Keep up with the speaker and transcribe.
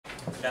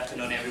Good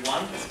afternoon,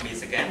 everyone. It's me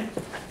again.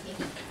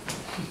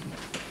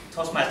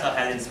 Toastmaster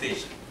Highland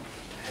speech.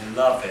 I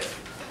love it.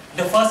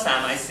 The first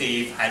time I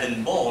see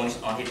Highland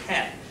bones on his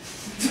head.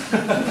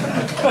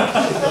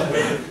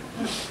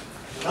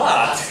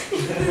 But,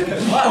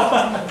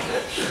 well,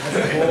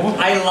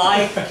 I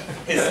like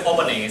his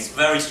opening. It's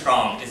very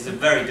strong. It's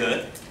very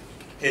good.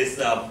 His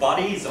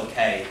body is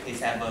okay. He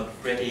has a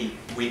pretty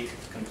weak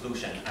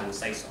conclusion, I would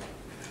say so.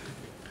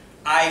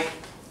 I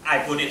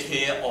put it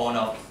here on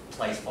a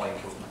place for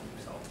improvement.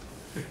 So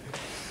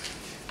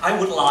I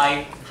would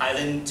like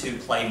Highland to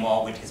play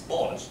more with his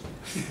bones.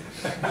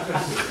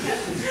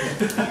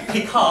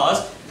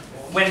 Because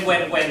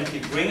when he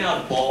bring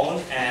out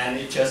bone and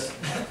it just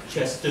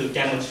to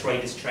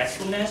demonstrate his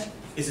stressfulness,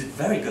 is it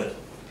very good.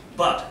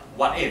 But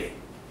what if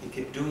he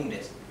keep doing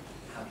this?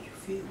 How do you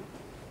feel?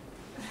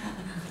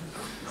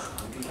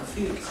 How do you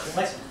feel?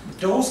 Like,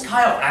 those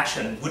kind of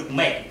action would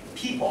make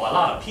people, a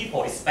lot of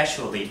people,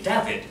 especially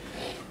David,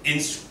 in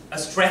a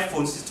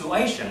stressful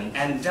situation,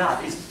 and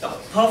that is the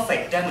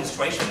perfect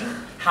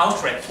demonstration how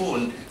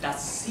stressful that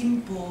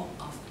simple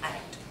of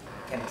act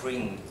can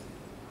bring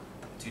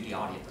to the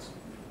audience.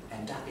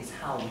 And that is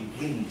how we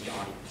win the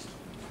audience,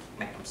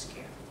 make them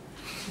scared.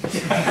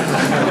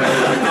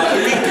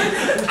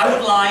 I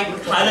would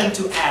like Highland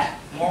to add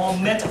more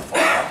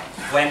metaphor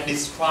when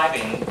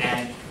describing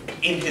and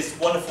in his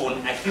wonderful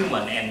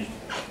acumen and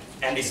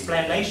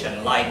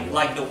explanation,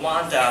 like the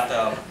one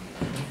that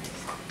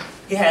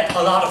he had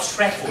a lot of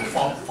stressful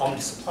from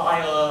the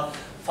supplier,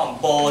 from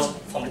boss,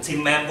 from the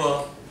team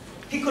member.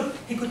 He could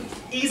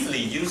easily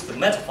use the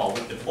metaphor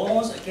with the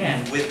boss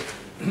again with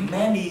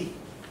many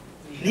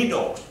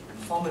needles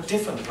from a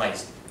different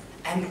place,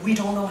 and we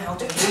don't know how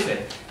to move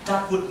it.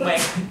 That would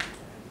make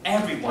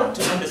everyone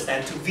to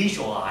understand, to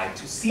visualize,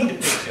 to see the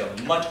picture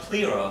much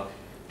clearer,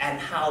 and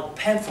how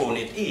painful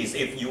it is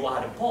if you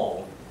are the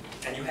ball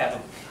and you have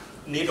a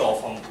needle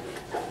from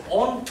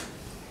on.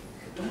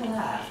 Don't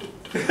laugh.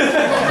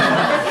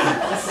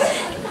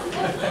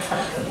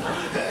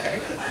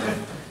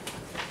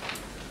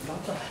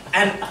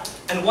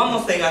 And one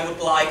more thing I would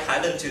like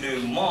Highland to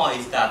do more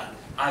is that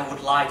I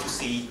would like to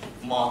see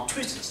more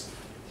twists.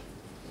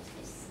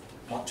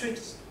 More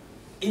tricks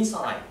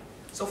inside.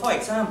 So for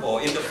example,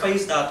 in the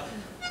phase that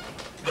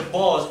the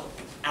boss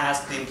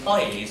asked the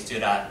employees to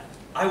that,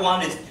 I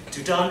want it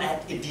to done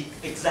at the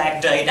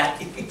exact day, that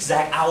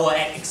exact hour,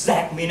 at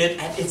exact minute,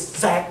 at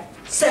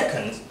exact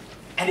seconds,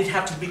 and it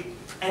have to be.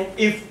 And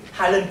if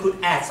Highland could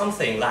add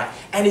something like,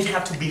 and it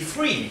have to be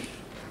free,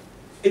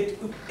 it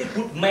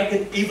would make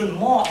it even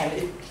more, and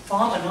it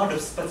from another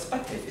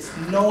perspective. It's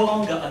no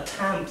longer a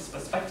time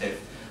perspective,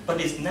 but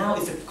now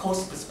it's a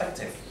cost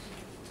perspective.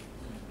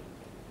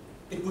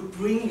 It would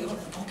bring,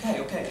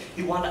 okay,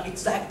 you want an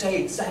exact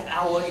day, exact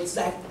hour,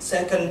 exact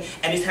second,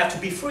 and it have to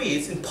be free.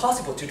 It's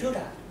impossible to do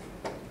that.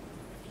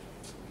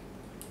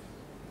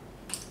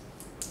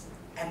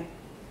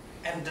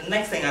 And the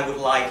next thing I would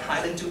like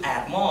Highland to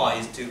add more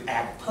is to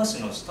add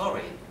personal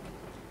story.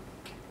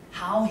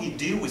 How he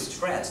deal with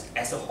stress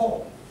as a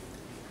whole.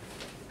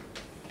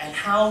 And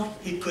how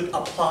he could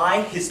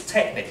apply his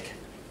technique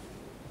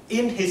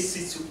in his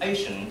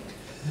situation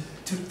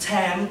to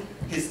tame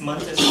his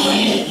mental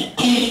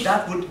stress.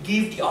 That would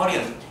give the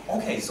audience,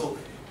 okay, so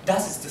that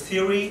is the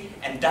theory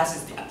and that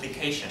is the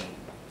application.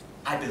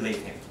 I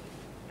believe him.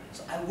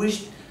 So I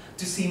wish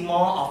to see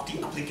more of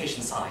the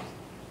application side.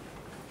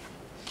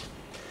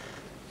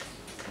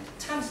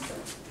 Time's up.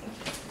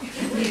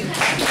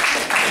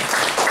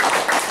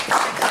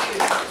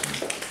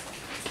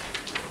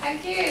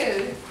 Thank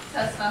you,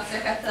 Toastmaster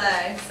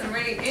Hiep. Some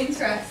really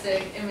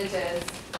interesting images